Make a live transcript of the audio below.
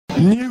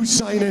new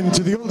signing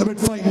to the Ultimate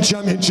Fighting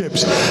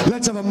Championships.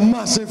 Let's have a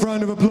massive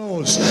round of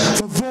applause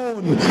for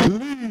Vaughn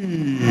Lee.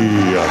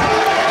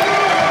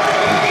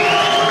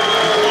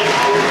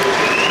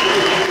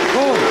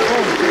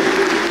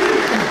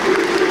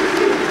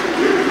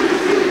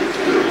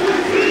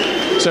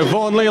 So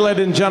Vaughn Lee,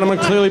 ladies and gentlemen,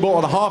 clearly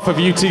brought the half of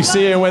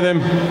UTC in with him.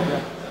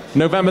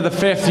 November the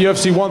 5th,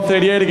 UFC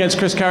 138 against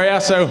Chris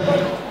Carriasso.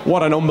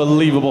 What an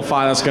unbelievable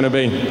fight that's going to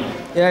be.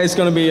 Yeah, it's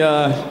going to be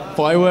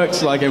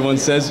fireworks, like everyone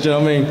says, do you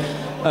know what I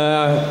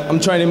mean? I'm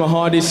training my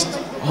hardest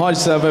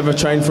I've ever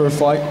trained for a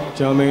fight,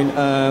 do you know what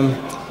I mean?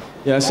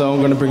 Yeah, so I'm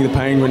going to bring the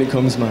pain when it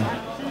comes, man.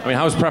 I mean,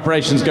 how's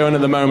preparations going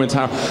at the moment?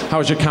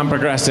 How's your camp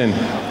progressing?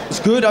 It's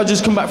good. I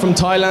just come back from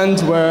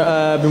Thailand, where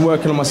I've been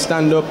working on my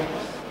stand-up.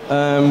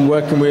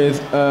 Working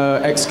with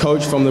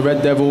ex-coach from the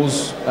Red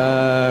Devils,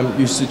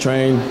 used to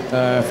train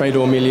Fedor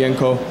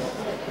Emelianenko,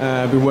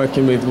 been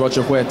working with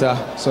Roger Huerta,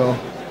 so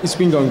it's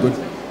been going good.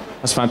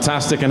 That's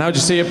fantastic. And how do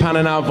you see it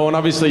panning out, Vaughn?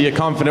 Obviously you're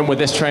confident with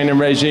this training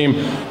regime. Do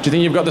you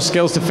think you've got the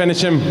skills to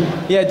finish him?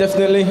 Yeah,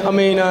 definitely. I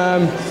mean,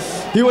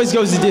 he always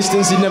goes the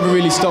distance, he never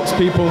really stops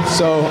people,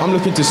 so I'm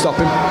looking to stop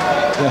him.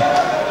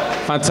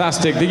 Yeah.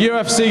 Fantastic. The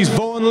UFC's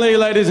Vaughn Lee,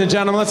 ladies and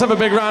gentlemen. Let's have a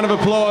big round of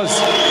applause.